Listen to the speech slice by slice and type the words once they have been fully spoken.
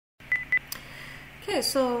Okay,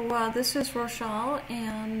 so this is Rochelle,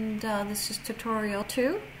 and this is tutorial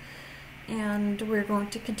 2, and we're going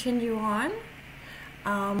to continue on.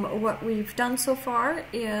 What we've done so far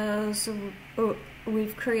is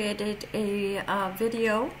we've created a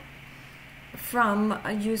video from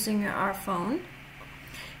using our phone,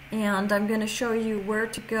 and I'm going to show you where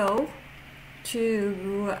to go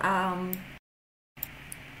to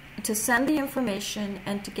send the information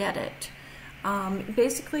and to get it.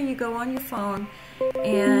 Basically, you go on your phone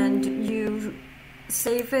and you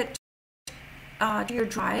save it to your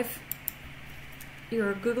drive,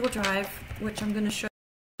 your Google Drive, which I'm going to show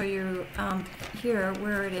you here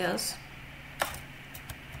where it is.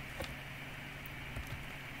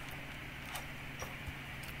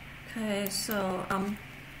 Okay, so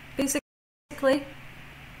basically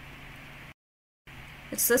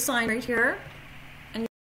it's this line right here, and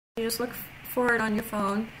you just look for it on your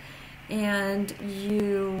phone, and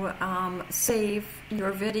you save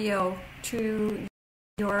your video to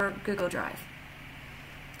your Google Drive.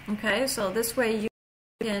 Okay, so this way you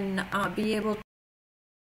can be able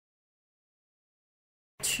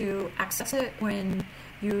to access it when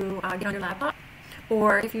you get on your laptop,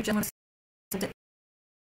 or if you just want to send it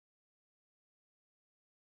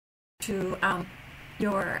to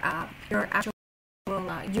your actual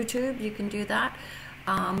YouTube, you can do that.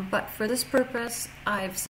 But for this purpose,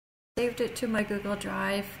 I've saved it to my Google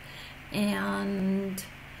Drive, and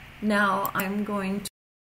now I'm going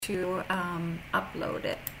to upload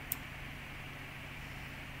it.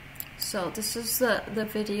 So this is the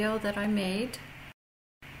video that I made.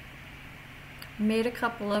 Made a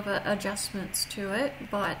couple of adjustments to it,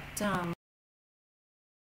 but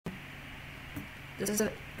this is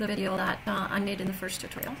the video that I made in the first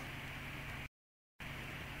tutorial.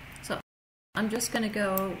 So I'm just going to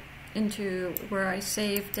go into where I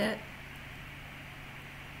saved it.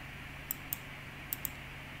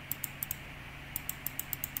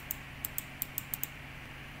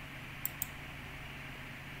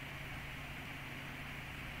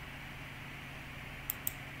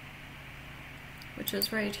 Which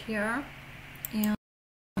is right here, and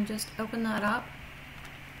just open that up,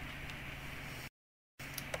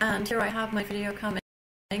 and here I have my video coming.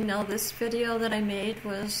 Now this video that I made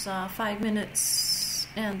was 5 minutes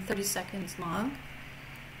and 30 seconds long,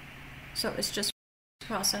 so it's just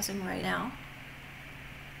processing right now.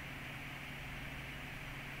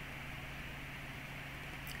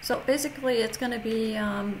 So basically it's going to be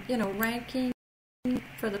ranking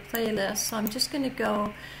for the playlist. So I'm just going to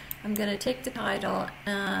go, I'm going to take the title,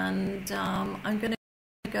 and I'm going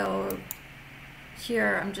to go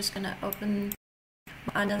here. I'm just going to open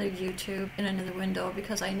another YouTube in another window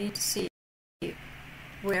because I need to see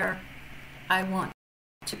where I want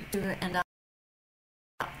to end up.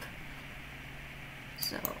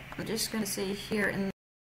 So I'm just going to see here in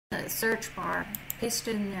the search bar, paste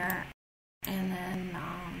it in there, and then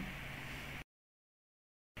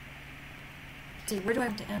see where do I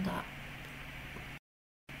want to end up.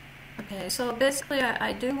 Okay, so basically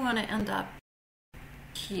I do want to end up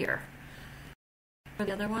here, where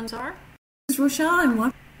the other ones are. This is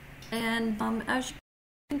Rochelle, and as you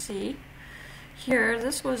can see here,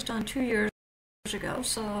 this was done 2 years ago,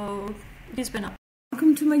 so he's been up.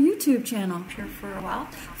 Welcome to my YouTube channel. Here for a while.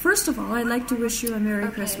 First of all, I'd like to wish you a Merry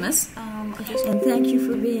Christmas, and thank you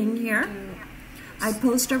for being here. I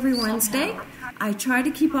post every Wednesday. I try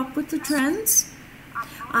to keep up with the trends.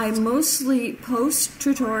 I mostly post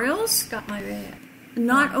tutorials.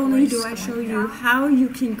 Not only do I show you how you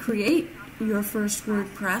can create your first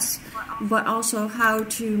WordPress, but also how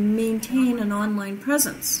to maintain an online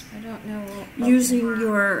presence. I don't know using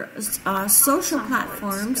your social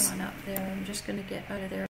platforms. Going up there. I'm just going to get out of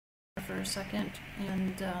there for a second,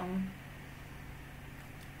 and I'm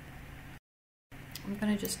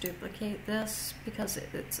going to just duplicate this because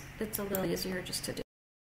it's a little easier just to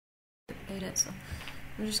duplicate it. So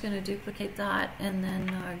I'm just going to duplicate that and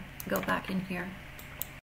then go back in here.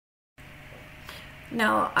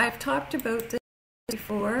 Now, I've talked about this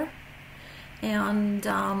before, and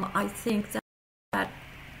I think that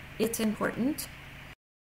it's important,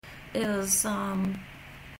 is a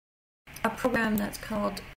program that's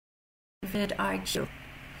called vidiq.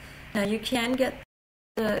 Now, you can get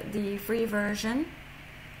the free version.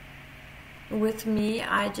 With me,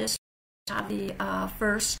 I just have the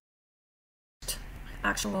first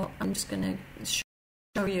actual. I'm just going to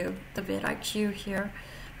show you the vidiq here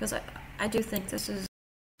because I do think this is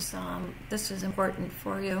important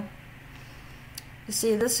for you. You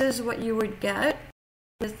see, this is what you would get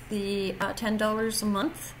with the $10 a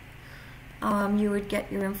month. You would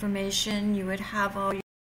get your information. You would have all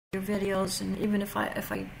your videos, and even if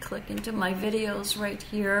I click into my videos right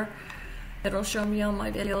here, it'll show me all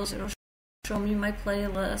my videos. It'll show me my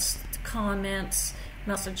playlist, comments,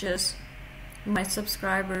 messages, my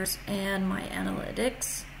subscribers, and my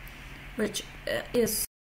analytics, which is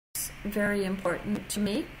very important to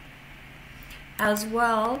me, as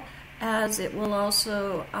well as it will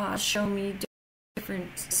also show me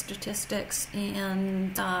different statistics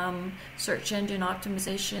and search engine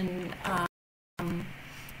optimization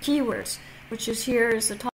keywords, which is here is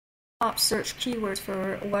the top search keywords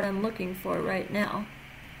for what I'm looking for right now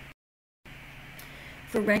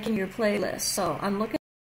for ranking your playlist. So I'm looking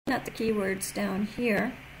at the keywords down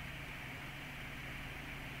here,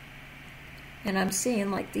 and I'm seeing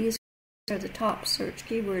like these are the top search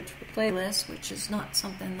keywords for playlists, which is not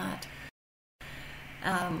something that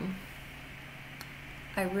I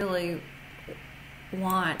really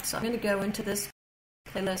want. So I'm going to go into this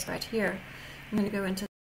playlist right here. I'm going to go into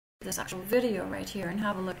this actual video right here and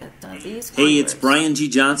have a look at these keywords. Hey, it's Brian G.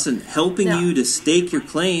 Johnson helping you to stake your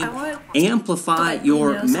claim, amplify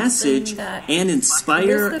your message, and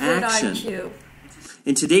inspire action.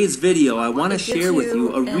 In today's video, I want to share with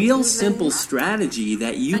you a real simple strategy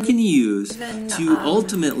that you can use to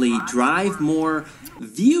ultimately drive more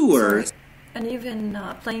viewers. An even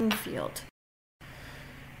playing field,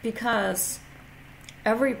 because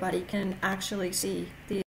everybody can actually see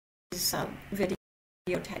these video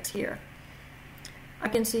tags here. I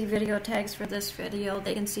can see video tags for this video,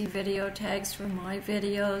 they can see video tags for my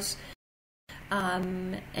videos,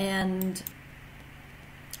 and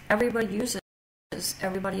everybody uses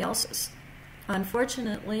everybody else's.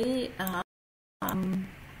 Unfortunately,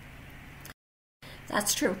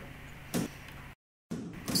 that's true.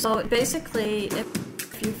 So basically, if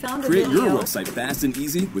you found a Create video your website fast and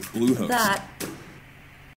easy with Bluehost that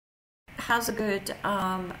has a good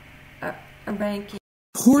a ranking.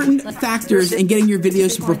 Important factors in getting your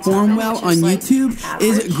videos to perform well on YouTube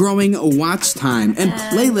is growing watch time, and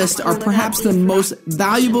playlists are perhaps the most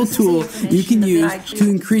valuable tool you can use to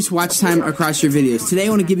increase watch time across your videos. Today I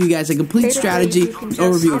want to give you guys a complete strategy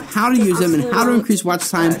overview of how to use them and how to increase watch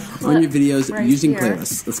time on your videos using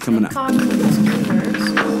playlists. That's coming up.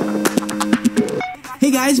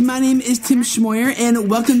 Hey guys, my name is Tim Schmoyer and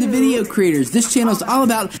welcome to Video Creators. This channel is all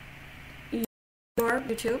about your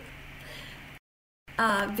YouTube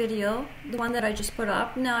video, the one that I just put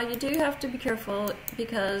up. Now you do have to be careful,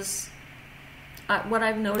 because what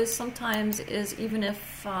I've noticed sometimes is even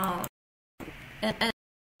if and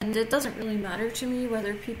it doesn't really matter to me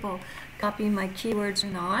whether people copy my keywords or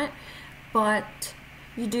not, but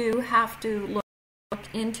you do have to look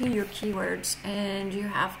into your keywords and you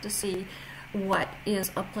have to see what is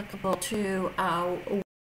applicable to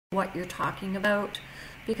what you're talking about,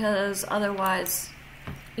 because otherwise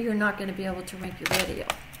you're not going to be able to rank your video,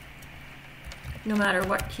 no matter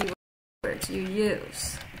what keywords you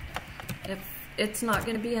use. If it's not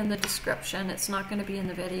going to be in the description, it's not going to be in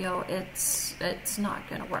the video, it's not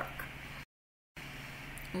going to work.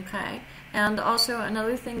 Okay, and also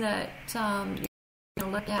another thing that you're going to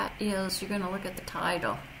look at is you're going to look at the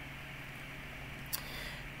title,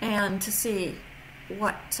 and to see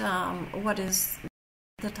what is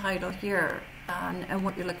the title here and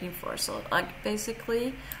what you're looking for. So like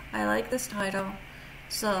basically I like this title,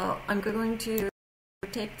 so I'm going to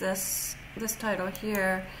take this title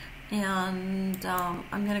here and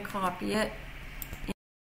I'm going to copy it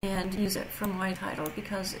and use it for my title,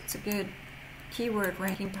 because it's a good keyword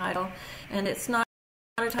ranking title, and it's not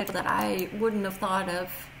a title that I wouldn't have thought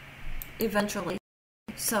of eventually.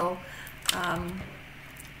 So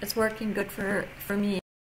it's working good for me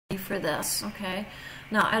for this. Okay,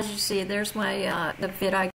 now as you see, there's my the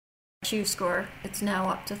vidiq score. It's now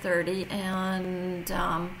up to 30, and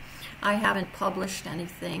I haven't published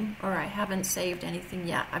anything, or I haven't saved anything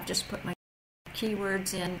yet. I've just put my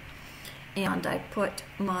keywords in, and I put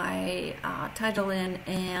my title in,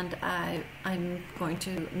 and I'm going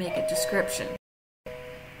to make a description.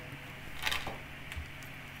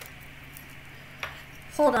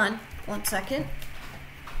 Hold on 1 second.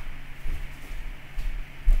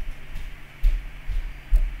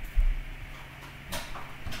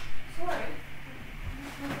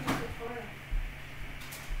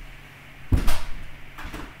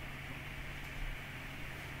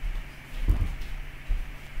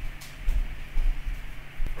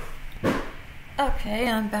 Okay,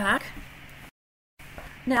 I'm back.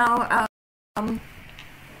 Now,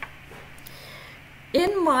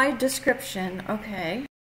 in my description, okay,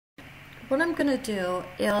 what I'm going to do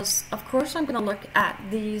is, of course, I'm going to look at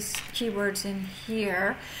these keywords in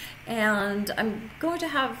here, and I'm going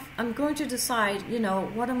to decide, you know,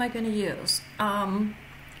 what am I going to use?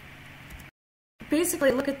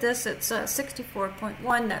 basically, look at this, it's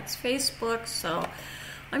 64.1, that's Facebook, so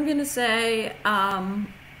I'm going to say,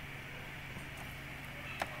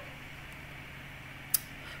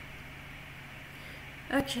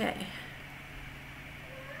 okay,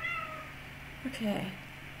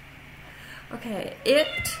 it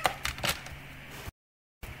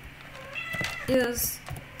is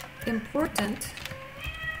important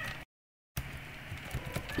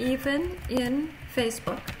even in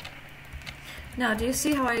Facebook. Now, do you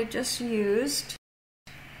see how I just used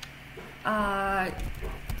one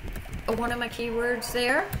of my keywords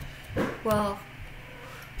there? Well,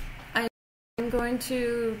 I'm going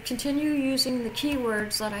to continue using the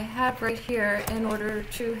keywords that I have right here in order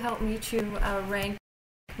to help me to rank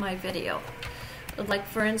my video. Like,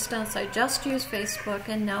 for instance, I just used Facebook,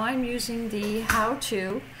 and now I'm using the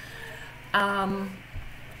how-to, and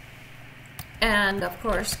of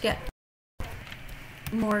course get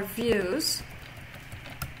more views.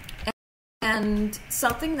 And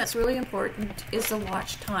something that's really important is the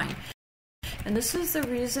watch time. And this is the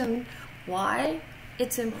reason why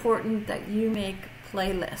it's important that you make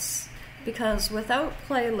playlists. Because without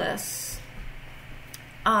playlists,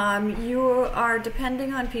 you are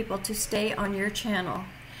depending on people to stay on your channel.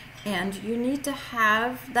 And you need to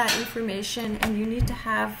have that information, and you need to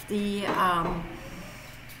have the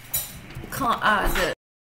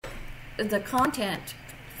content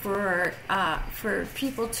for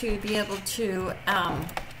people to be able to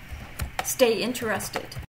stay interested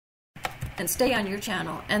and stay on your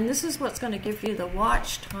channel. And this is what's going to give you the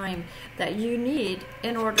watch time that you need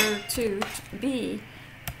in order to be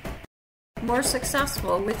more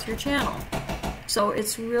successful with your channel. So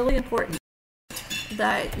it's really important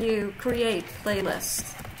that you create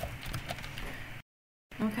playlists.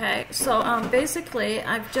 Okay, so basically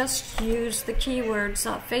I've just used the keywords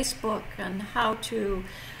Facebook and how to,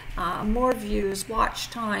 more views, watch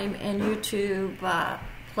time, and YouTube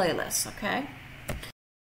playlists, okay?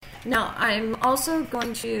 Now I'm also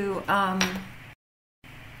going to, I'm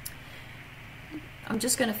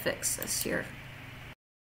just going to fix this here.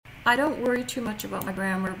 I don't worry too much about my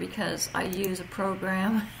grammar because I use a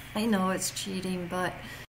program. I know it's cheating, but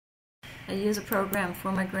I use a program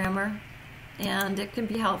for my grammar. And it can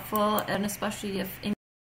be helpful, and especially if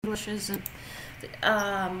English isn't,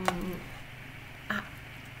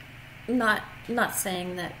 not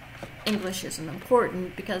saying that English isn't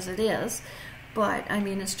important, because it is, but I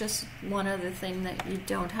mean, it's just one other thing that you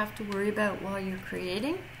don't have to worry about while you're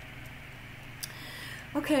creating.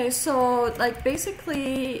 Okay, so like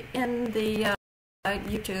basically in the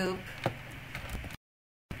YouTube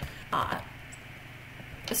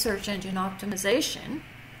search engine optimization,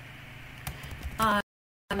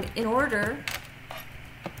 in order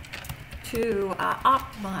to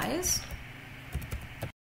optimize,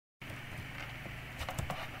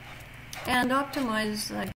 and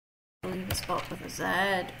optimize, I believe it's spelled with a Z,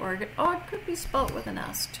 or it could be spelled with an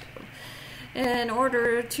S too. In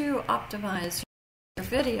order to optimize your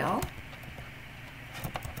video,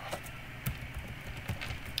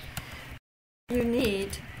 you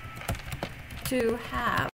need to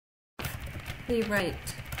have the right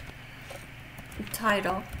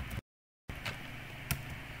title,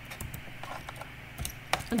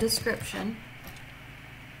 a description,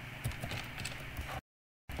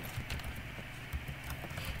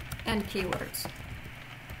 and keywords.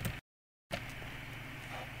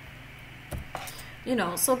 You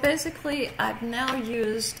know, so basically I've now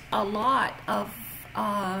used a lot of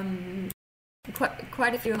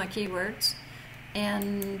quite a few of my keywords,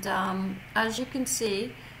 and as you can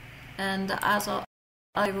see, and as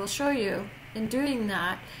I will show you in doing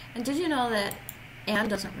that. And did you know that and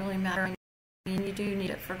doesn't really matter? I mean, you do need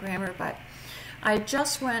it for grammar, but I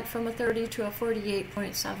just went from a 30 to a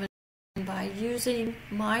 48.7 by using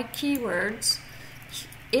my keywords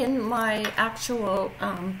in my actual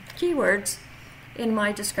keywords in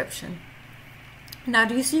my description. Now,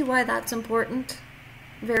 do you see why that's important?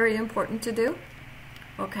 Very important to do?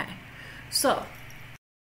 Okay, so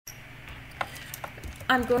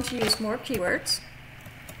I'm going to use more keywords.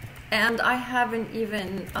 And I haven't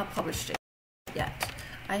even published it yet.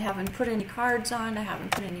 I haven't put any cards on, I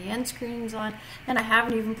haven't put any end screens on, and I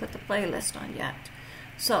haven't even put the playlist on yet.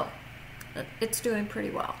 So it's doing pretty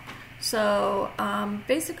well. So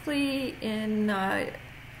basically in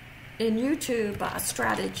YouTube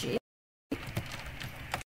strategy,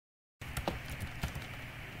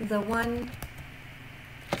 the one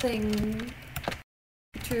thing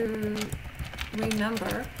to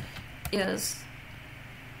remember is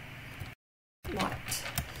what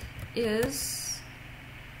is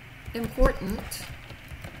important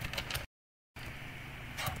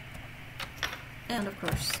and of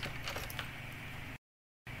course,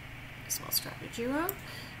 small strategy round.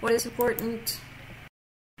 What is important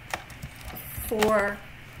for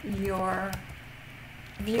your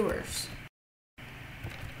viewers?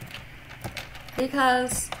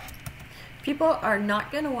 Because people are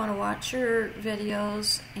not going to want to watch your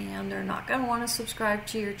videos, and they're not going to want to subscribe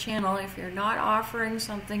to your channel if you're not offering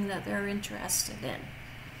something that they're interested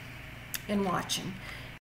in watching.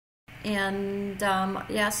 And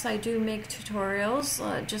yes, I do make tutorials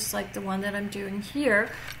just like the one that I'm doing here,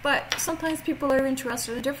 but sometimes people are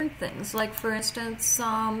interested in different things, like for instance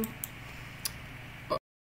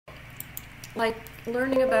like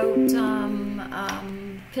learning about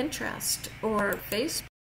Pinterest or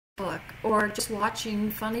Facebook, or just watching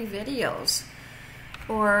funny videos,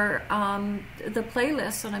 or the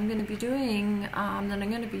playlist that I'm going to be doing, that I'm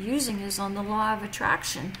going to be using, is on the law of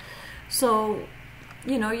attraction. So,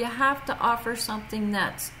 you know, you have to offer something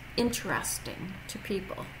that's interesting to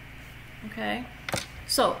people. Okay?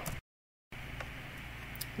 So,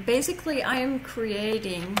 basically I am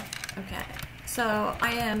creating,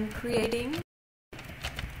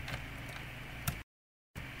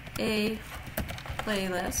 a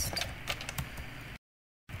playlist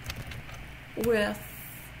with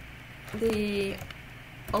the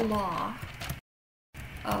law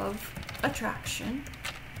of attraction,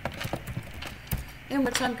 in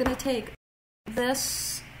which I'm going to take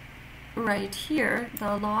this right here,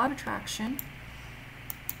 the law of attraction,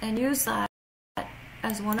 and use that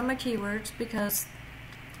as one of my keywords, because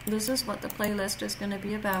this is what the playlist is going to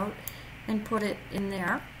be about, and put it in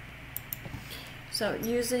there. So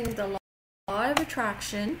using the law of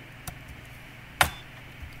attraction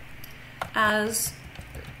as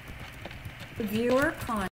viewer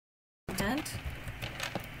content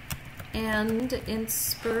and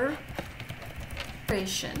inspiration,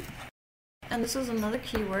 and this is another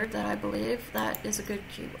keyword that I believe that is a good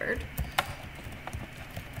keyword,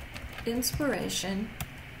 inspiration.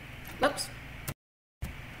 Oops.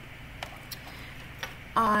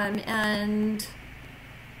 And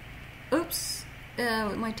oops,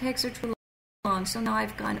 my tags are too long, so now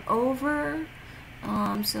I've gone over,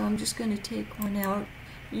 so I'm just going to take one out.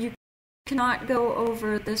 You cannot go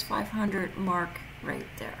over this 500 mark right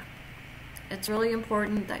there. It's really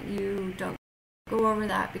important that you don't go over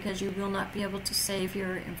that, because you will not be able to save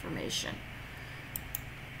your information.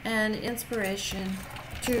 And inspiration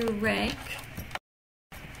to rank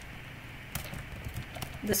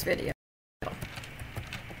this video.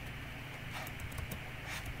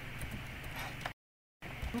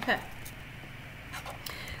 Okay,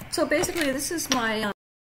 so basically this is my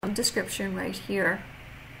description right here,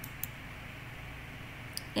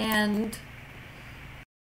 and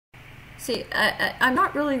see, I'm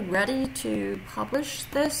not really ready to publish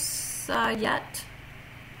this yet,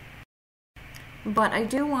 but I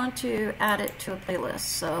do want to add it to a playlist,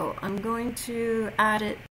 so I'm going to add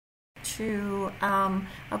it to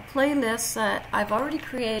a playlist that I've already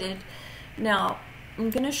created. Now, I'm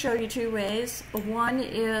going to show you two ways. One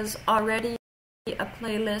is already a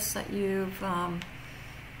playlist that you've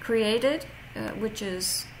created, which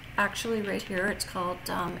is actually right here. It's called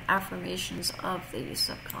Affirmations of the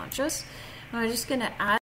Subconscious. And I'm just going to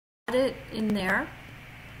add it in there.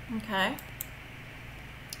 Okay.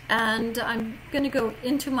 And I'm going to go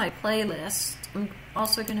into my playlist. I'm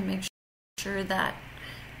also going to make sure that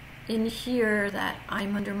in here that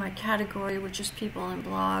I'm under my category, which is people and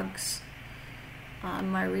blogs.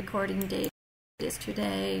 My recording date is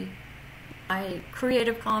today. My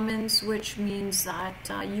Creative Commons, which means that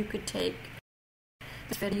you could take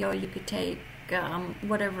this video, you could take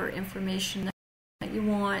whatever information that you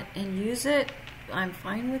want and use it. I'm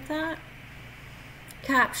fine with that.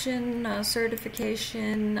 Caption,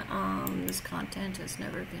 certification, this content has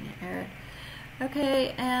never been aired.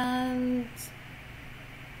 Okay, and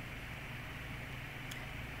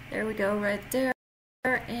there we go right there.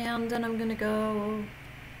 And then I'm going to go,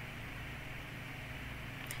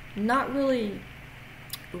 not really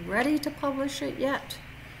ready to publish it yet,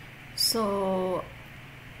 so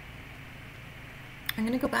I'm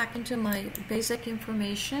going to go back into my basic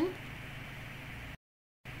information,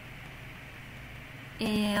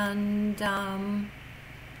 and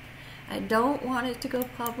I don't want it to go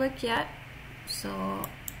public yet, so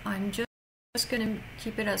I'm just going to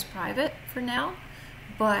keep it as private for now,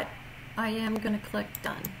 but I am going to click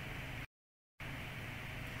done.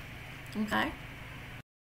 Okay.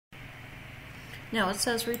 Now it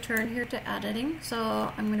says return here to editing,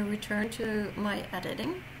 so I'm going to return to my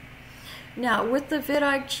editing. Now with the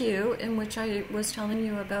vidiq, in which I was telling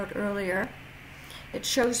you about earlier, it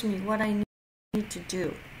shows me what I need to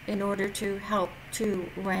do in order to help to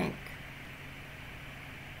rank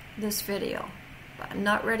this video. But I'm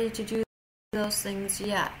not ready to do those things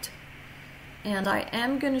yet. And I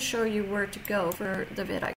am going to show you where to go for the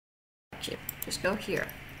vidiq. Just go here.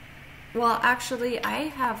 Well, actually, I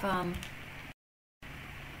have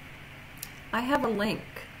a link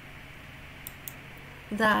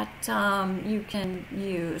that you can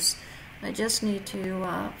use. I just need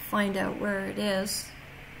to find out where it is.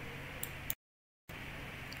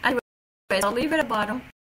 Anyways, I'll leave it at the bottom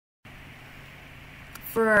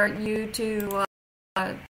for you to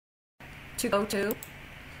go to.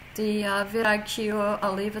 The vidiq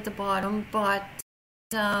I'll leave at the bottom, but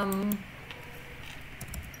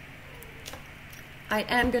I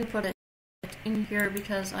am going to put it in here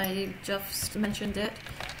because I just mentioned it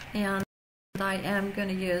and I am going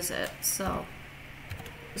to use it. So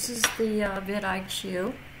this is the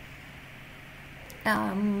vidiq,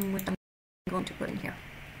 which I'm going to put in here,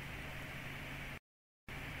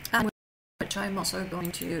 which I'm also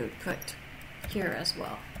going to put here as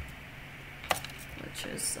well, which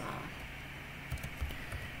is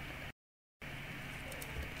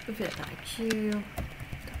vidiq.com.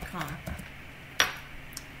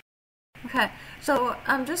 Okay, so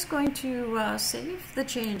I'm just going to save the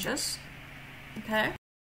changes. Okay.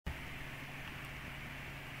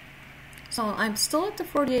 So I'm still at the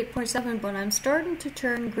 48.7, but I'm starting to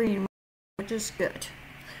turn green, which is good.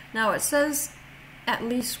 Now it says at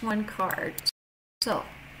least one card. So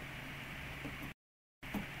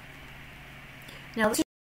now this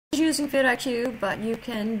is using vidiq, but you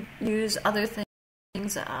can use other things.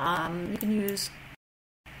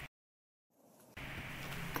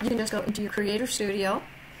 You can just go into your Creator Studio.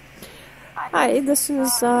 Hi, this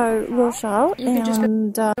is Rochelle. You can just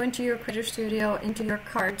go into your Creator Studio, into your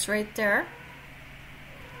cards right there.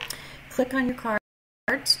 Click on your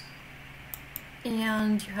cards,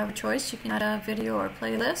 and you have a choice. You can add a video or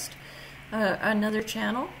playlist, another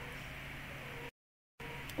channel,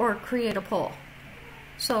 or create a poll.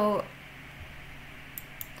 So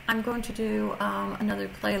I'm going to do another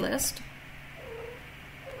playlist,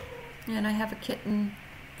 and I have a kitten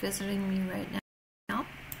visiting me right now.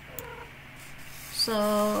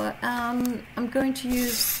 So I'm going to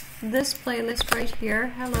use this playlist right here.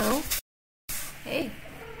 Hello. Hey.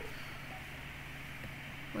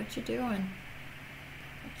 What you doing?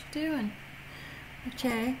 What you doing?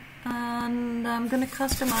 Okay. And I'm going to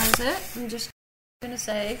customize it. I'm just going to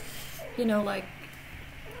say, you know, like,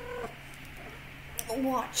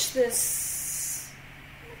 watch this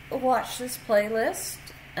playlist.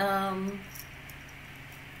 I'm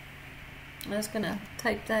just going to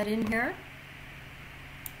type that in here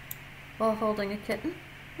while holding a kitten.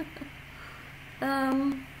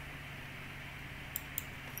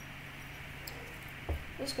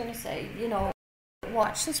 Just going to say, you know,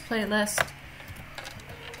 watch this playlist.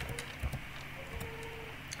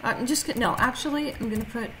 I'm just going to, no, actually, I'm going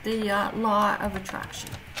to put the law of attraction,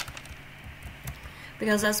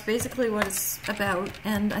 because that's basically what it's about,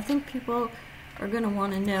 and I think people are going to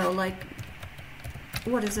want to know, like,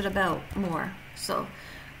 what is it about more. So,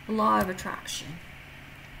 law of attraction.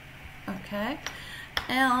 Okay,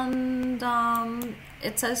 and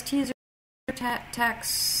it says teaser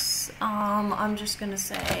text. I'm just gonna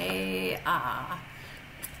say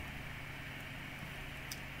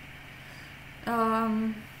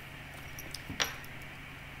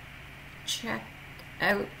check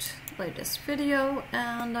out latest video,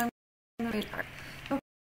 and I'm gonna read card.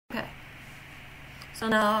 Okay, so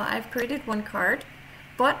now I've created one card,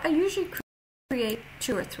 but I usually create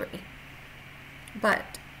 2 or 3,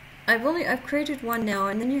 but I've created one now,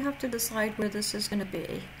 and then you have to decide where this is going to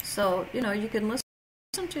be. So, you know, you can listen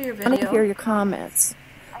to your video. I want to hear your comments.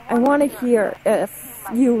 I want to hear if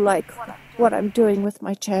you like what I'm doing with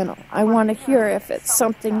my channel. I want to hear if it's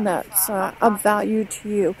something that's of value to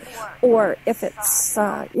you, or if it's,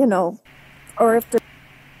 you know, or if the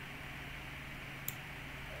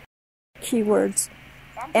keywords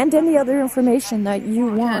and any other information that you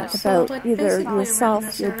want about either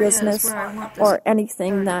yourself, your business, or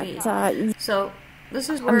anything that so this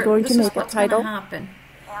is where I'm going to make a title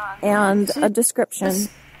and a description,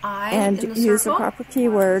 and use the proper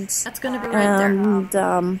keywords, that's going to be right there.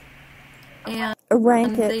 And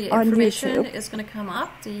rank it on YouTube, is going to come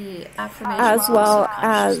up, the affirmation, as well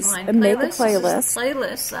as make a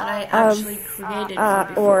playlist that I actually created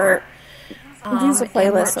or use a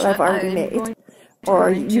playlist that I've already made.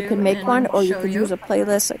 Or you can make one, or you could use a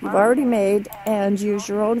playlist that you've already made and use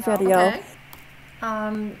your own video. Okay.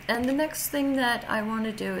 And the next thing that I want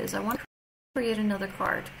to do is I want to create another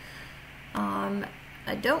card.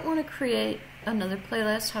 I don't want to create another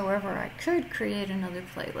playlist, however, I could create another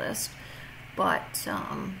playlist, but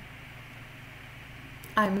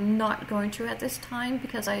I'm not going to at this time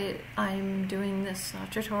because I'm doing this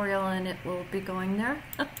tutorial and it will be going there,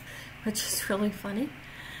 which is really funny.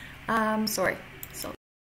 Sorry. So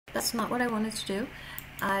that's not what I wanted to do.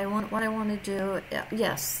 I wanted to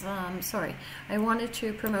do, sorry. I wanted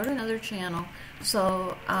to promote another channel.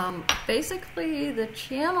 So basically the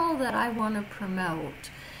channel that I want to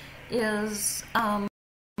promote is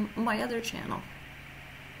my other channel,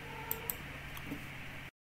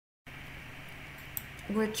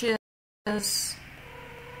 which is,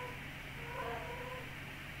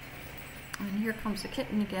 and here comes the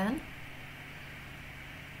kitten again.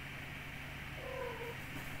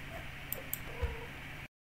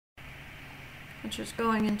 Which is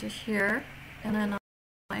going into here, and then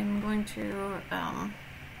I'm going to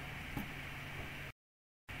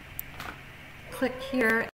click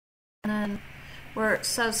here, and then where it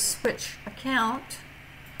says switch account,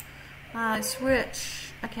 I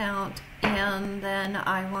switch account, and then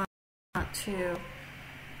I want to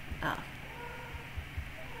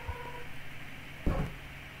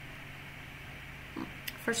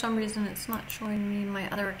for some reason it's not showing me my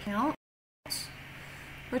other accounts,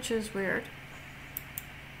 which is weird.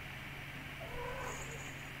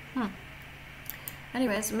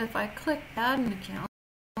 Anyways, if I click add an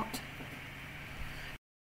account,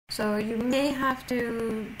 so you may have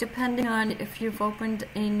to, depending on if you've opened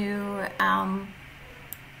a new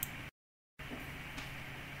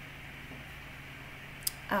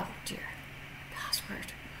oh dear,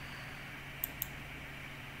 password.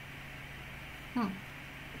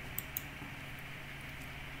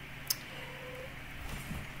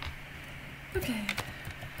 Okay.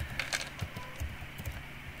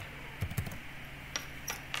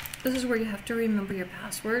 This is where you have to remember your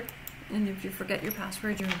password, and if you forget your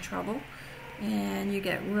password, you're in trouble, and you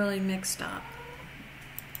get really mixed up.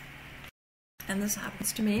 And this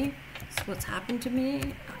happens to me. It's what's happened to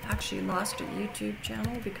me. I've actually lost a YouTube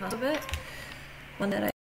channel because of it. One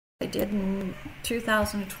that I did in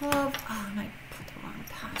 2012. Oh, and I put the wrong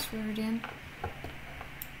password in.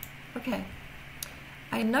 Okay.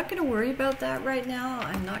 I'm not going to worry about that right now.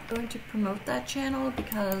 I'm not going to promote that channel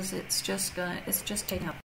because it's just taking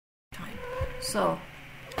up time. So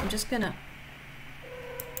I'm just gonna,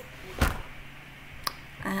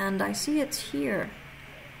 and I see it's here.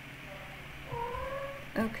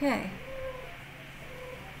 Okay,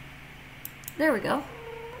 there we go.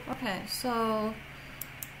 Okay, so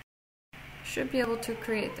should be able to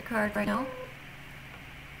create the card right now.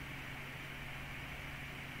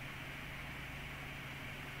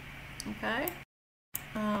 Okay,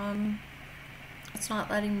 it's not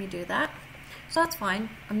letting me do that. So that's fine.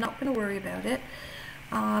 I'm not going to worry about it.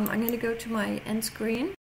 I'm going to go to my end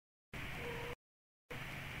screen.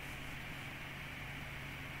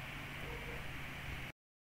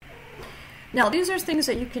 Now, these are things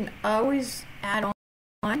that you can always add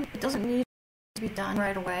on. It doesn't need to be done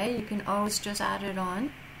right away. You can always just add it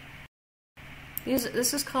on.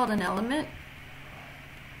 This is called an element.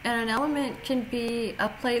 And an element can be a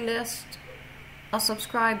playlist, a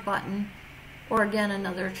subscribe button, or again,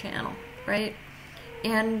 another channel. Right?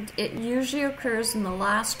 And it usually occurs in the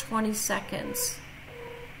last 20 seconds.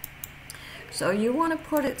 So you want to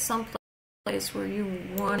put it someplace where you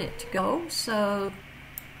want it to go. So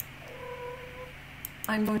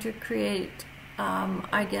I'm going to create,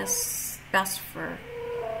 I guess, best for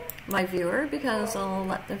my viewer, because I'll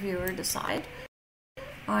let the viewer decide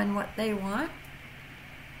on what they want.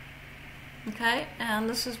 Okay, and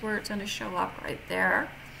this is where it's going to show up right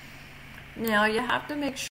there. Now you have to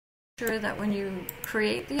make sure that when you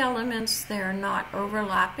create the elements, they're not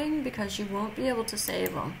overlapping, because you won't be able to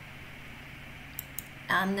save them.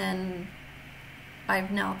 And then I've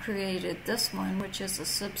now created this one, which is a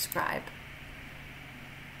subscribe.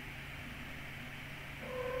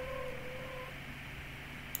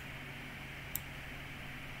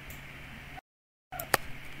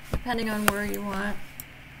 Depending on where you want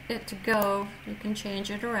it to go, you can change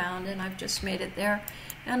it around, and I've just made it there,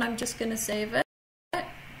 and I'm just going to save it.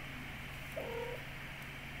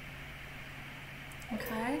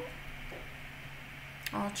 Okay,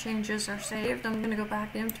 all changes are saved. I'm going to go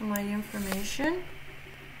back into my information.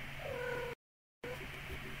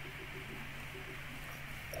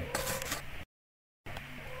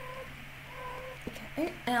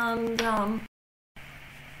 Okay, and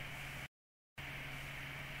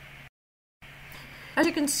as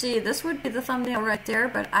you can see, this would be the thumbnail right there,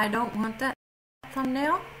 but I don't want that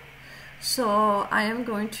thumbnail. So I am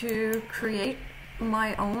going to create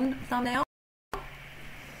my own thumbnail.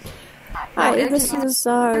 Hi, this is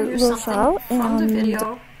Rochelle, from the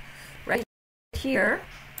video right here.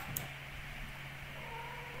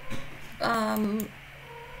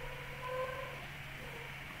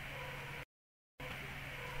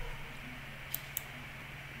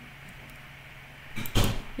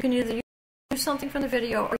 can either use something from the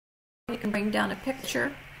video or you can bring down a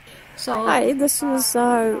picture. So hi, this is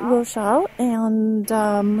Rochelle, and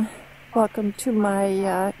welcome to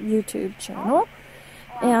my YouTube channel.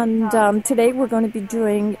 And today we're going to be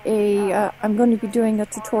doing I'm going to be doing a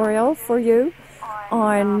tutorial for you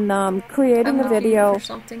on creating a video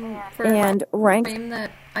and ranking that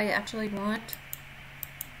I actually want.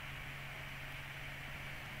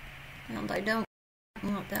 And I don't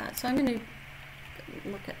want that, so I'm going to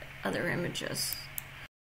look at other images.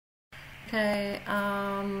 Okay,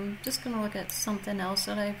 just going to look at something else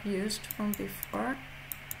that I've used from before.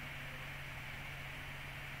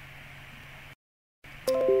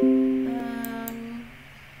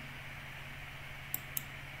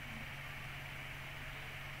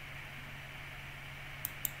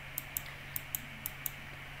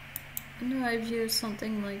 I know I've used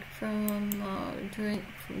something like from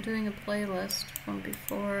doing a playlist from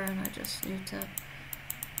before, and I just need to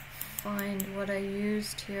find what I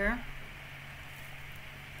used here.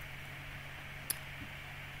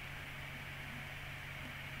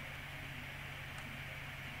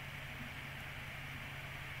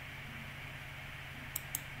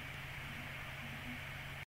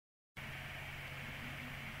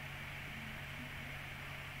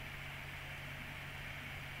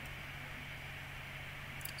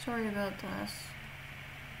 Sorry about this.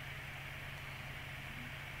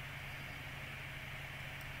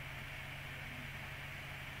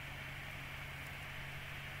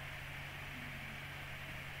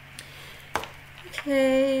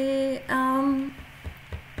 Okay,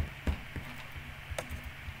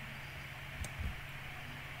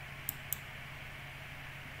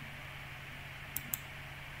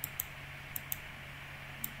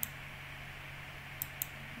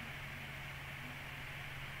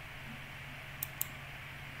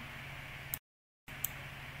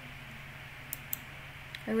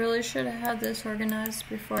 I really should have had this organized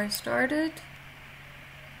before I started,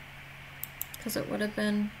 because it would have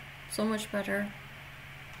been so much better.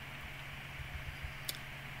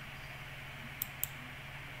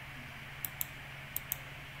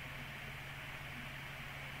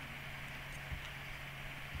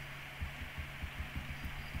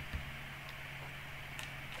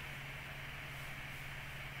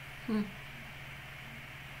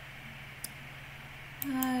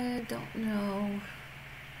 I don't know.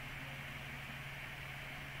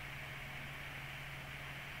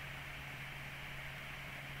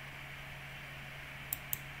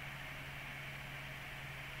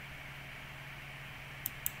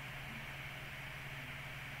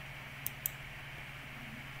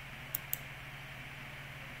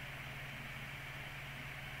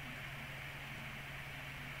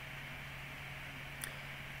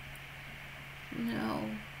 No,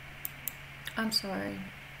 I'm sorry.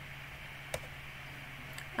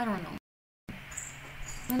 I don't know.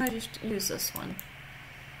 I'm gonna just use this one.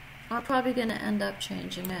 I'm probably gonna end up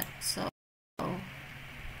changing it, so I'm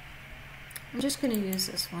just gonna use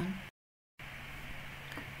this one.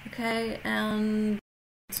 Okay, and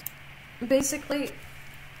basically,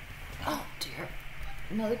 oh dear,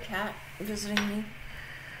 another cat visiting me.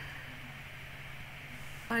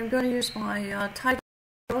 I'm going to use my title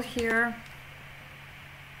here.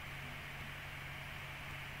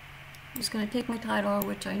 I'm just going to take my title,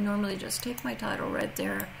 which I normally just take my title right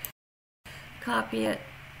there, copy it,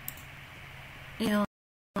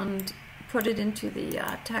 and put it into the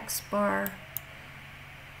text bar,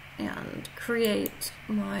 and create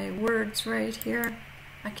my words right here.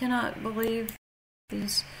 I cannot believe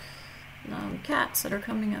these cats that are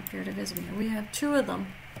coming up here to visit me. We have 2 of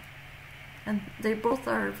them, and they both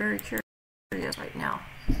are very curious right now.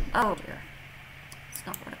 Oh dear, it's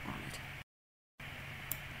not what I wanted.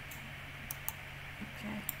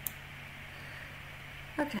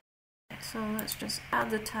 Okay, so let's just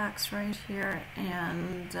add the text right here,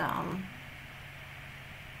 and I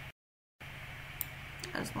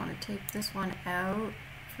just want to take this one out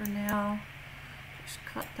for now. Just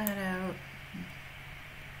cut that out.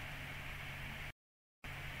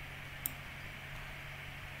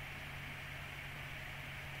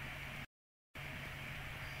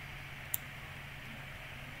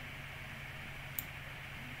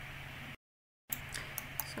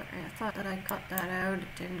 Sorry, I thought that I cut that out.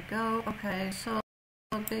 It didn't go. Okay, so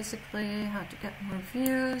basically how to get more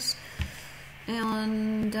views,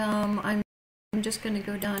 and I'm just going to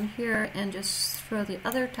go down here and just throw the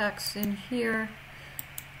other text in here.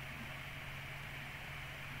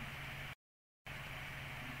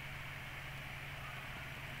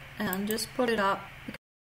 And just put it up,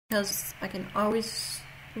 because I can always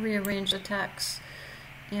rearrange the text,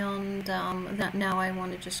 and that now I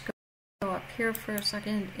want to just go up here for a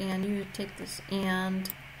second and you take this and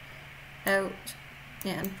out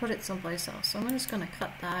and put it someplace else. So I'm just going to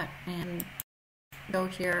cut that and go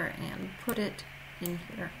here and put it in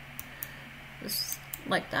here, just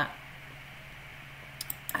like that.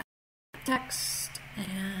 Text,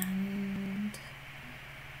 and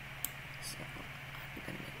so I'm going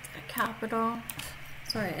to make that capital.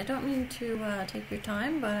 Sorry, I don't mean to take your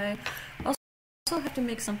time, but I also have to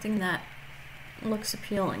make something that looks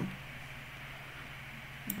appealing.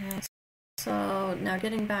 Okay, so now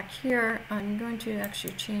getting back here, I'm going to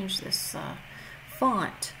actually change this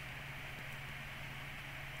font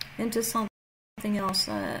into something else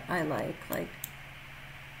that I like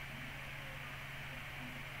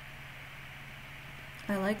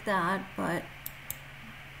I like that, but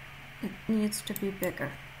it needs to be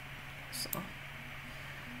bigger. So,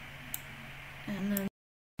 and then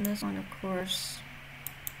this one, of course,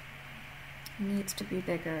 needs to be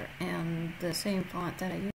bigger, and the same font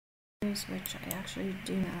that I use, which I actually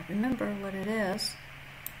do not remember what it is.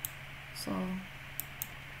 So,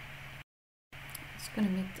 it's going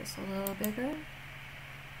to make this a little bigger.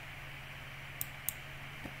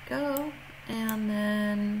 There we go, and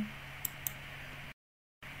then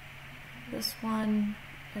this one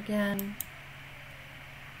again.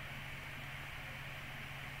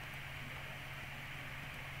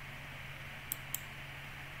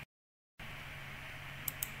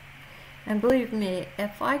 And believe me,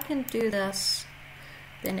 if I can do this,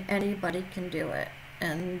 then anybody can do it.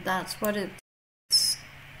 And that's what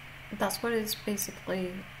it's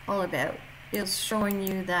basically all about, is showing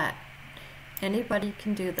you that anybody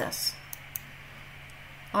can do this.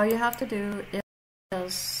 All you have to do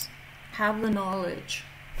is have the knowledge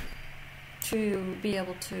to be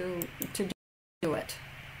able to do it.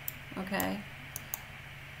 Okay?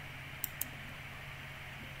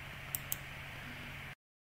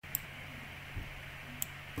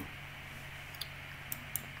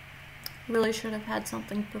 Really should have had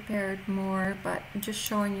something prepared more, but just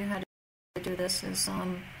showing you how to do this is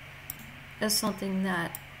something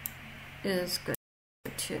that is good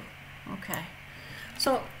too. Okay.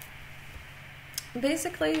 So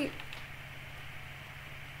basically,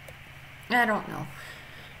 I don't know.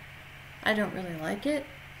 I don't really like it,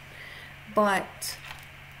 but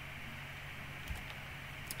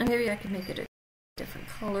maybe I could make it a different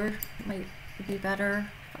color. It might be better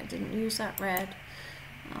if I didn't use that red.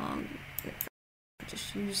 If I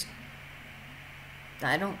just use,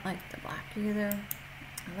 I don't like the black either.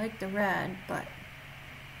 I like the red, but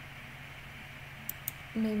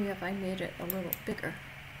maybe if I made it a little bigger.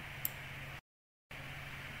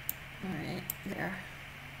 Alright, there.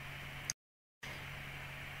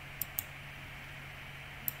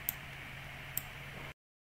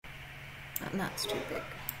 And that's too big.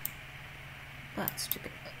 That's too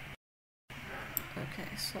big. Okay,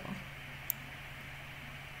 so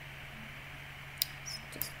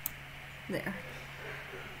just there.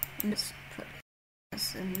 And just put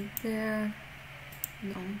this in there.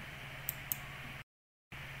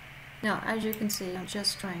 Now, as you can see, I'm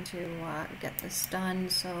just trying to get this done,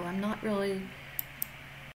 so I'm not really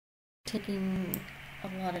taking a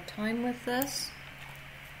lot of time with this.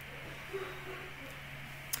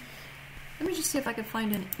 Let me just see if I could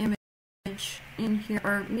find an image in here,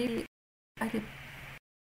 or maybe I could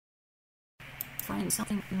find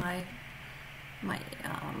something in my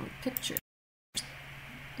pictures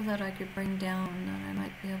that I could bring down that I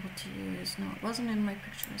might be able to use. No, it wasn't in my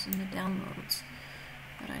pictures, in the downloads.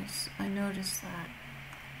 But I noticed that.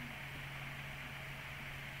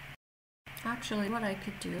 Actually, what I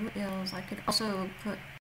could do is I could also put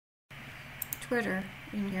Twitter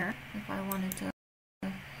in here if I wanted to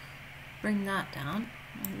bring that down,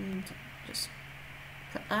 and just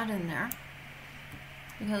put that in there,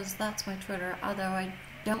 because that's my Twitter, although I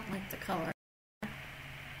don't like the color.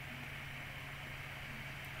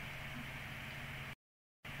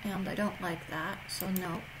 And I don't like that, so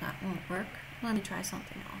no, that won't work. Let me try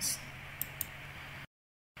something else.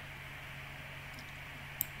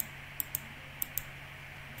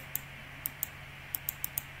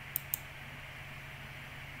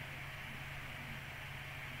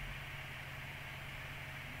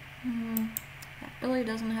 That really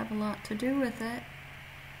doesn't have a lot to do with it.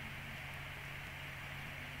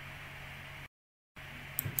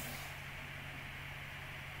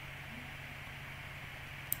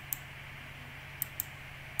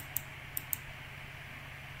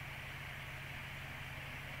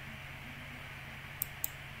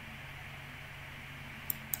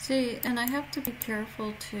 See, and I have to be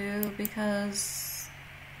careful too, because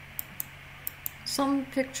some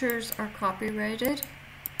pictures are copyrighted,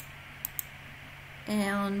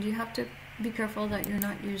 and you have to be careful that you're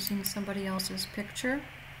not using somebody else's picture.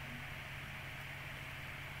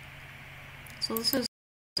 So this is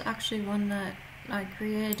actually one that I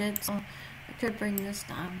created, so I could bring this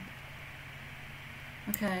down.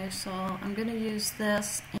 Okay, so I'm going to use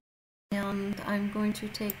this, and I'm going to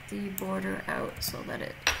take the border out so that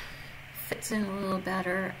it fits in a little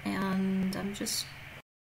better, and I'm just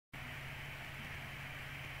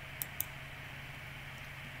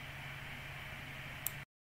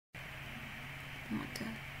want to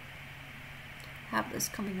have this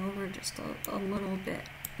coming over just a little bit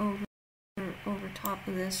over top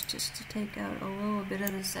of this, just to take out a little bit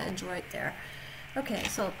of this edge right there. Okay,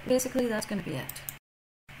 so basically that's going to be it.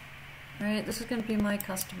 Right, this is going to be my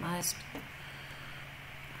customized.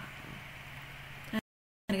 And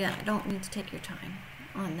again, I don't need to take your time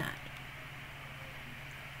on that.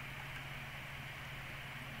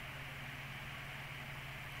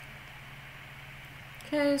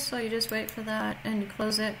 Okay, so you just wait for that and you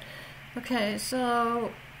close it. Okay,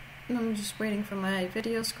 so I'm just waiting for my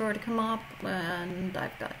video score to come up, and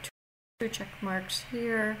I've got two check marks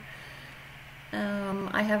here.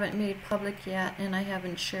 I haven't made public yet, and I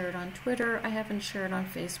haven't shared on Twitter, I haven't shared on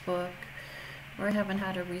Facebook, or I haven't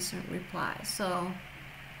had a recent reply. So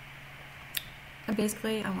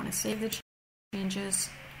basically I want to save the changes,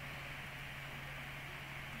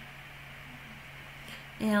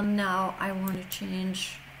 and now I want to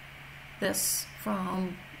change this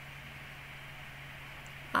from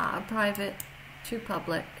private to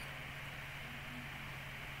public,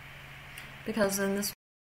 because then this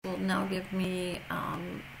will now give me,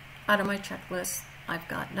 out of my checklist, I've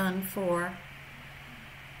got done 4,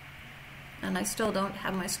 and I still don't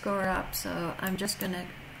have my score up, so I'm just going to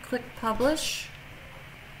click publish.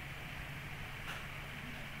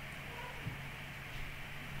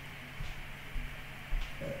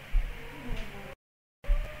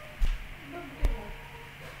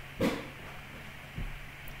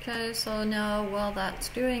 Okay, so now while that's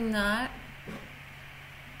doing that,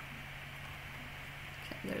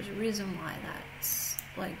 there's a reason why that's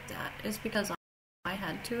like that. It's because I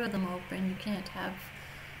had 2 of them open. You can't have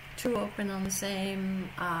 2 open on the same,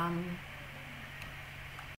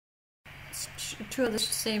 2 of the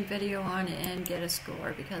same video on and get a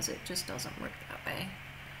score, because it just doesn't work that way.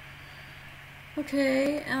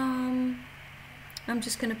 Okay, I'm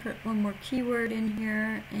just going to put one more keyword in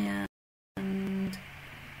here, and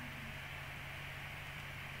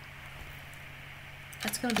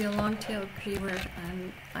that's going to be a long tail keyword,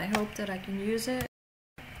 and I hope that I can use it.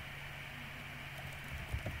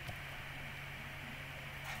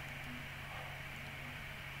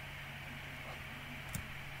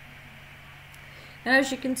 And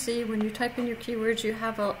as you can see, when you type in your keywords, you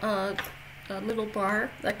have a little bar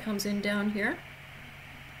that comes in down here.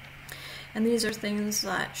 And these are things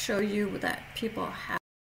that show you that people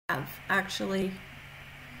have actually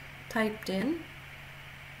typed in.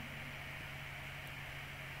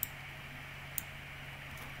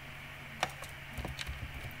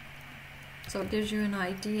 So it gives you an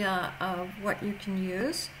idea of what you can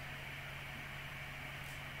use.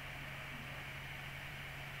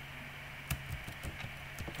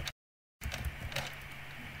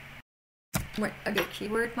 What a good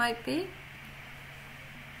keyword might be.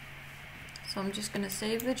 So I'm just going to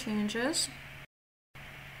save the changes.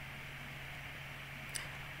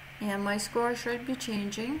 And my score should be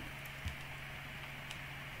changing.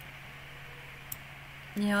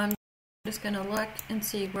 Now I'm just going to look and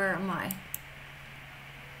see where am I.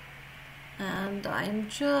 And I'm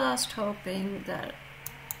just hoping that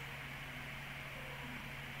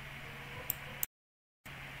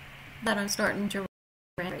I'm starting to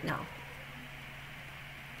run right now.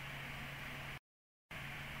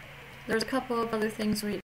 There's a couple of other things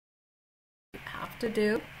we have to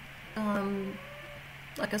do,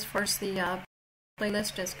 like as far as the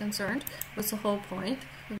playlist is concerned. Was the whole point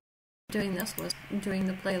of doing this was doing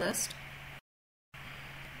the playlist.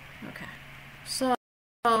 Okay, so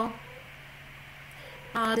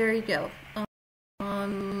there you go.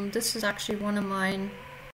 This is actually one of mine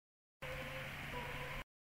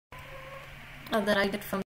that I did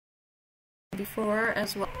from before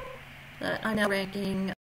as well, that I'm now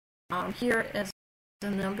ranking here as the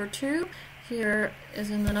number 2, here is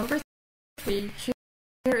in the number 3, here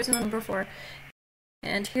is in the number 4,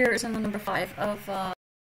 and here is in the number 5 of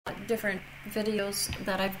different videos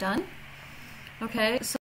that I've done. Okay,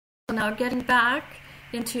 so now getting back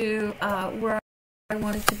into where I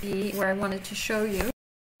wanted to be, where I wanted to show you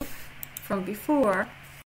from before,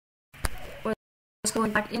 was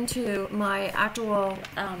going back into my actual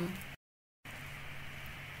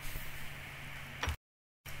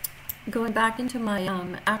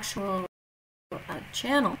actual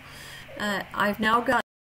channel. I've now got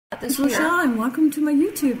this here. Rochelle, and welcome to my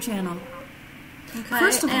YouTube channel. Okay.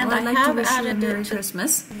 First of all, I'd like to wish you a Merry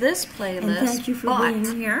Christmas. This playlist. And thank you for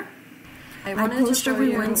being here. I post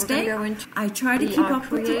every Wednesday. I try to keep up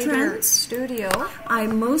with the trends. Studio. I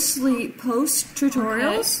mostly post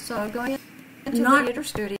tutorials. Okay, so going into the Creator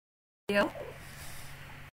Studio.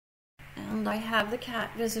 And I have the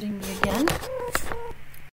cat visiting me again.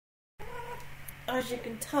 As you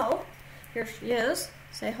can tell, here she is.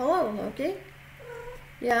 Say hello, Loki.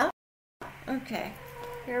 Yeah? Okay.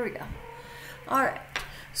 Here we go. Alright.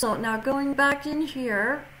 So now going back in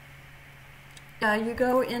here, you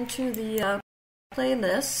go into the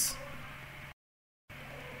playlists.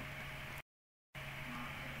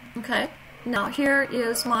 Okay. Now here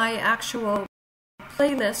is my actual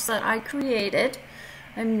playlist that I created.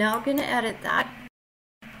 I'm now going to edit that.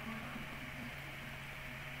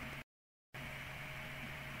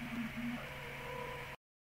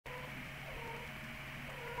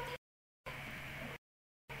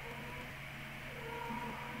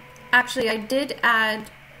 Actually, I did add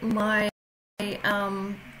my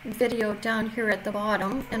video down here at the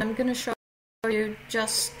bottom, and I'm going to show you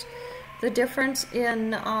just the difference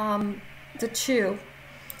in the two.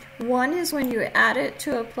 One is when you add it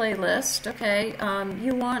to a playlist, okay,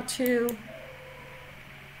 you want to,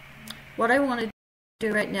 what I want to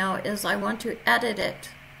do right now is I want to edit it.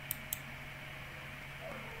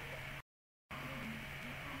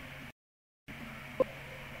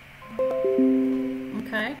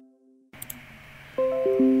 Okay.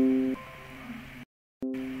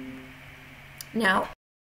 Now,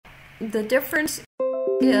 the difference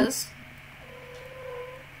is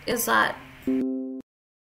that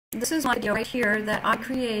this is my video right here that I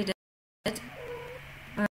created.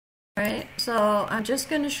 Alright, so I'm just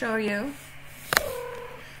going to show you.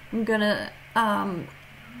 I'm going to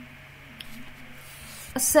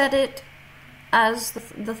set it as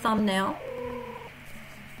the thumbnail.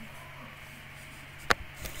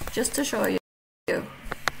 Just to show you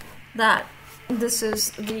that this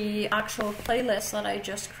is the actual playlist that I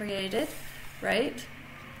just created, right?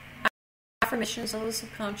 Affirmations of the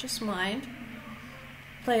Subconscious Mind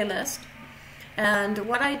playlist. And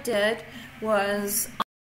what I did was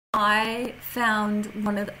I found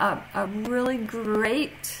a really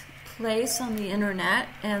great place on the internet,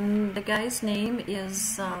 and the guy's name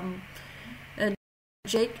is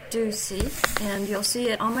Jake Ducey, and you'll see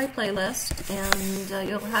it on my playlist, and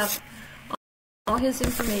you'll have all his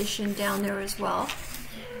information down there as well.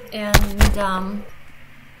 And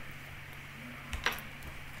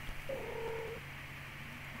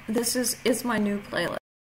this is my new playlist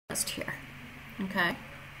here. Okay.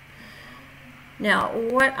 Now,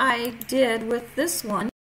 what I did with this one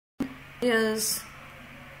is,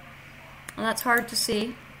 well, that's hard to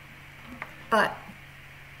see, but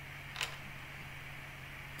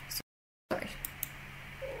sorry.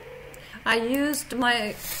 I used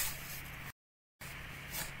my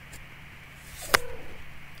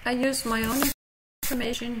own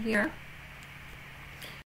information here,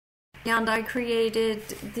 and I created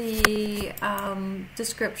the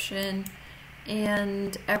description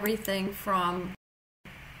and everything from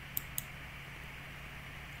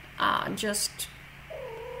just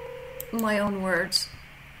my own words.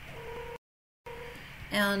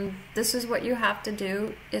 And this is what you have to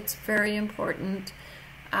do. It's very important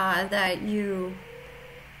that you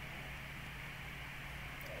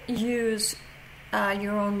use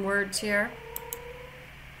your own words here,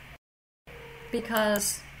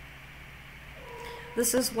 because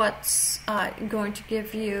this is what's going to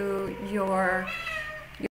give you your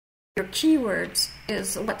keywords,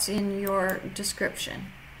 is what's in your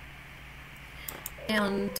description.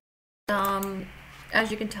 And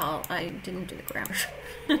as you can tell, I didn't do the grammar.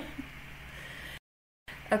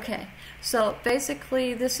 Okay, so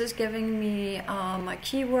basically this is giving me my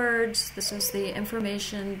keywords. This is the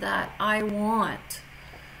information that I want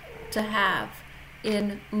to have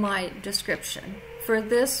in my description for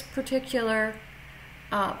this particular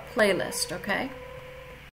playlist, okay?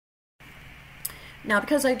 Now,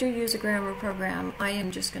 because I do use a grammar program, I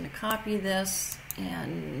am just going to copy this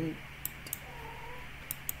and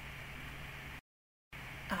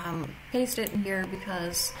paste it in here,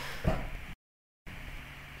 because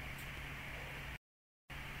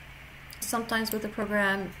sometimes with the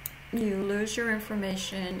program you lose your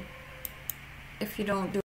information if you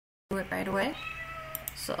don't do it right away.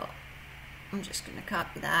 So I'm just going to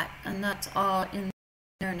copy that, and that's all in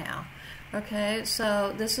there now. Okay,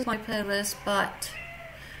 so this is my playlist, but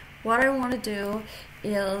what I want to do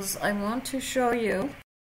is I want to show you,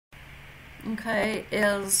 okay,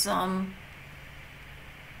 is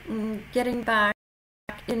getting back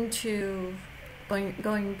into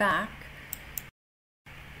going back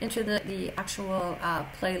into the actual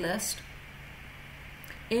playlist,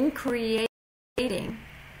 in creating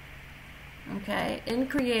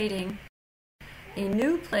a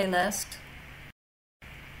new playlist,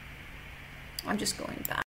 I'm just going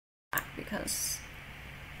back because,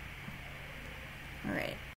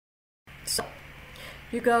 alright, so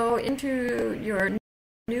you go into your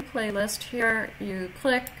new playlist here, you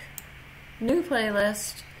click new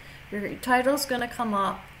playlist, your title's going to come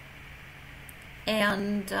up,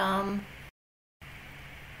 and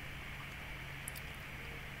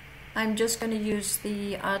I'm just going to use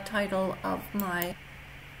the title of my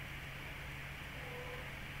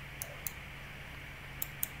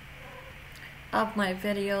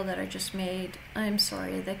video that I just made. I'm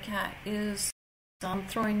sorry, the cat is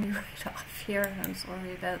throwing me right off here. I'm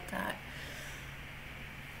sorry about that.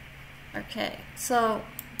 Okay, so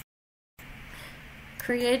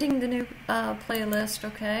creating the new playlist.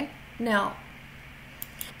 Okay, now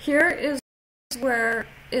here is where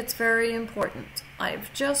it's very important. I'm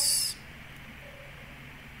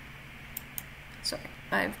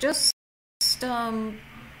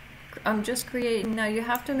just creating. Now you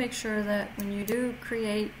have to make sure that when you do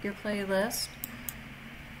create your playlist,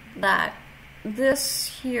 that this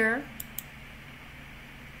here,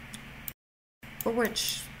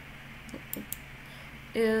 which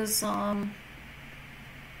is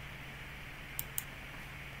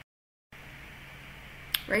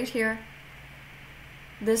right here,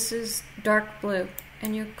 this is dark blue,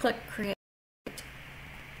 and you click create.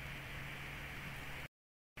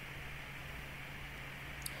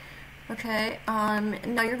 Okay,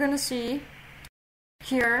 now you're going to see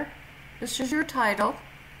here, this is your title.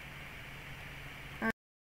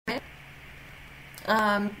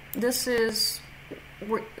 Alright. This is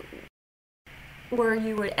where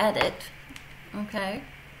you would edit. Okay.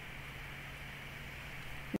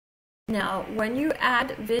 Now, when you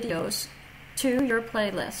add videos to your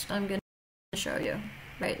playlist, I'm going to show you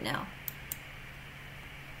right now.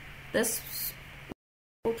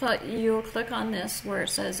 You'll click on this where it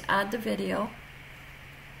says add the video.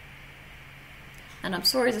 And I'm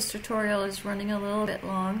sorry this tutorial is running a little bit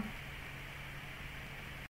long.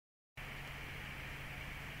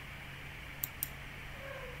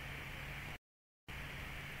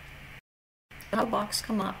 A box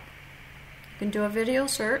come up. You can do a video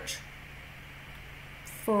search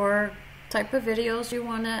for type of videos you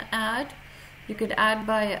want to add. You could add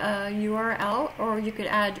by a URL, or you could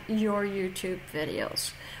add your YouTube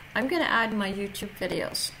videos. I'm going to add my YouTube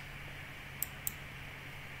videos.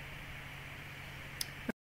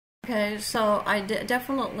 Okay, so I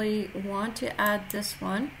definitely want to add this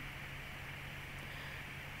one.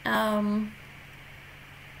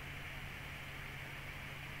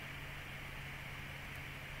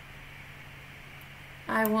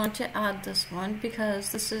 I want to add this one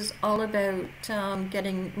because this is all about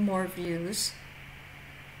getting more views.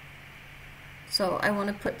 So I want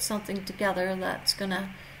to put something together that's going to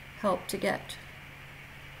help to get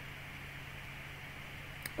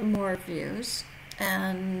more views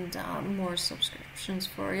and more subscriptions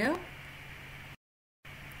for you.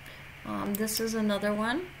 This is another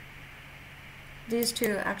one. These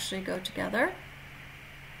two actually go together.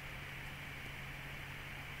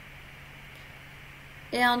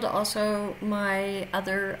 And also my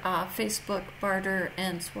other Facebook barter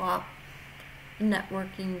and swap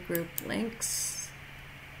networking group links.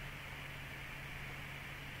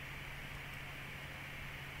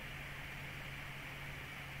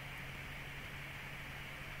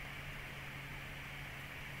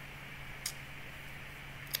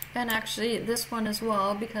 And actually this one as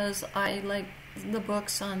well, because I like the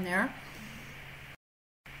books on there.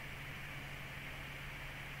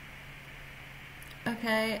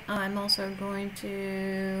 Okay, I'm also going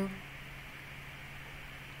to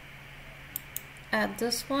add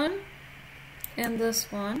this one and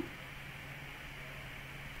this one.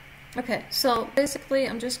 Okay, so basically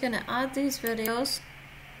I'm just going to add these videos.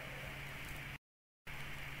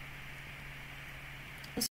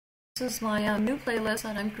 This is my new playlist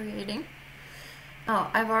that I'm creating. Oh,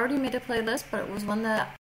 I've already made a playlist, but it was one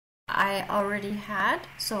that I already had,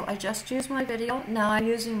 so I just used my video. Now I'm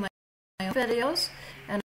using my videos,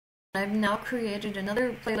 and I've now created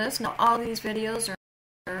another playlist. Now all these videos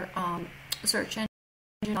are search engine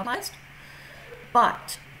optimized,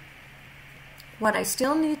 but what I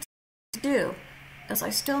still need to do is I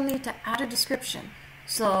still need to add a description.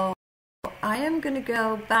 So I am going to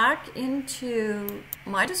go back into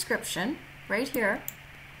my description right here,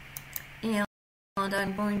 and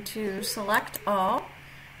I'm going to select all,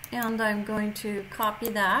 and I'm going to copy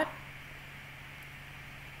that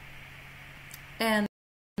and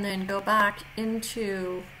then go back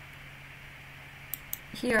into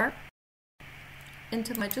here,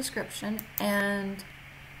 into my description, and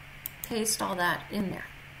paste all that in there,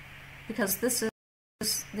 because this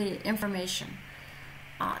is the information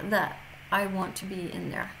that I want to be in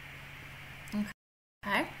there.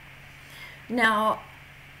 Okay. Now,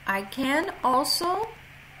 I can also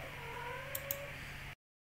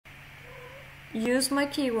use my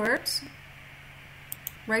keywords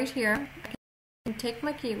right here. I can take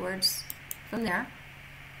my keywords from there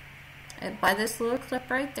by this little clip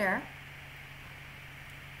right there,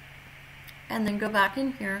 and then go back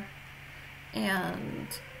in here and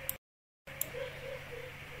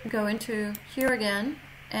go into here again,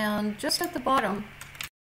 and just at the bottom,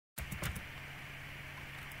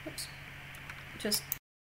 oops, just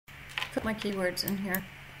put my keywords in here.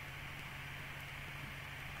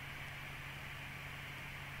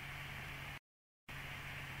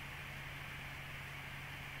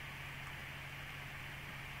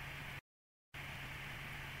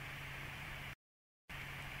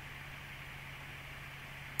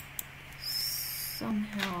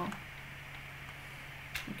 Somehow.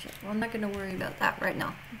 Okay, well, I'm not going to worry about that right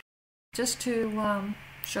now. Just to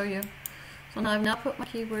show you. So now I've now put my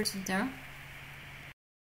keywords in there.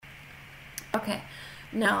 Okay,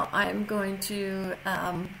 now I'm going to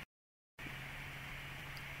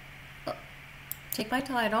take my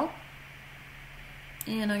title,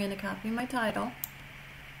 and I'm going to copy my title,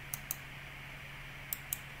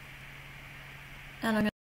 and I'm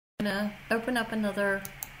going to open up another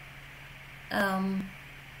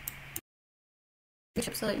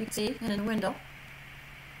so that you can see in a window.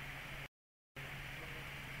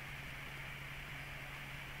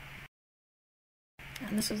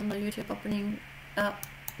 And this is another YouTube opening up,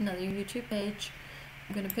 another YouTube page.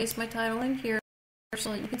 I'm going to paste my title in here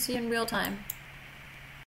so that you can see in real time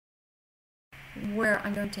where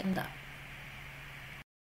I'm going to end up.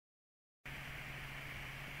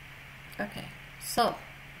 Okay, so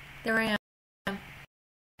there I am.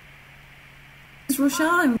 This is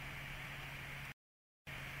Rochelle.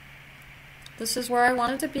 This is where I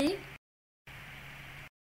wanted to be.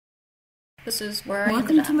 This is where I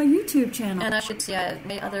Welcome to my YouTube channel. And I should see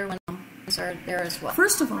my other ones are there as well.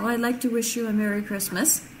 First of all, I'd like to wish you a Merry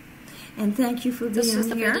Christmas, and thank you for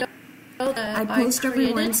being here. I post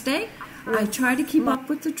every Wednesday. I try to keep up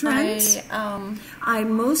with the trends. I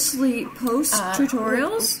mostly post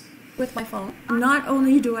tutorials with my phone. Not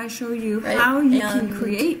only do I show you how you can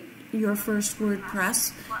create your first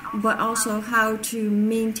WordPress, but also how to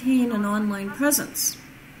maintain an online presence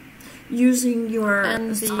using your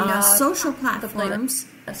social platforms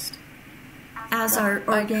as our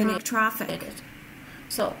organic traffic.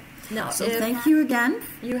 So thank you again.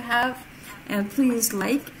 You have, and please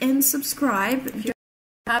like and subscribe. If you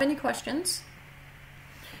have any questions,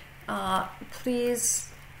 please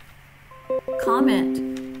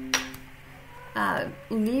comment.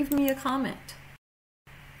 Leave me a comment.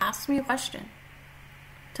 Ask me a question.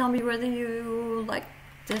 Tell me whether you like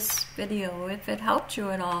this video, if it helped you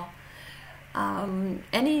at all.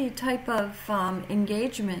 Any type of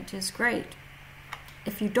engagement is great.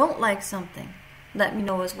 If you don't like something, let me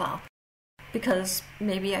know as well, because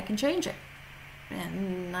maybe I can change it.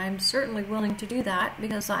 And I'm certainly willing to do that,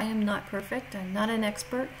 because I am not perfect. I'm not an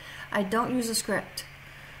expert. I don't use a script.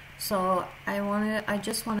 So I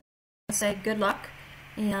just want to say good luck.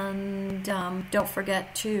 And don't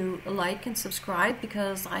forget to like and subscribe,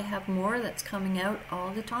 because I have more that's coming out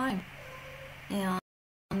all the time, and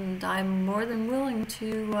I'm more than willing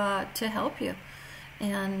to help you.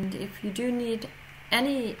 And if you do need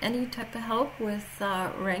any type of help with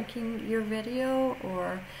ranking your video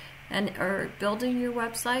or building your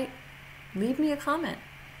website, leave me a comment.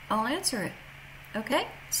 I'll answer it. Okay?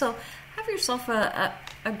 So have yourself a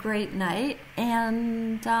great night,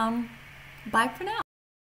 and bye for now.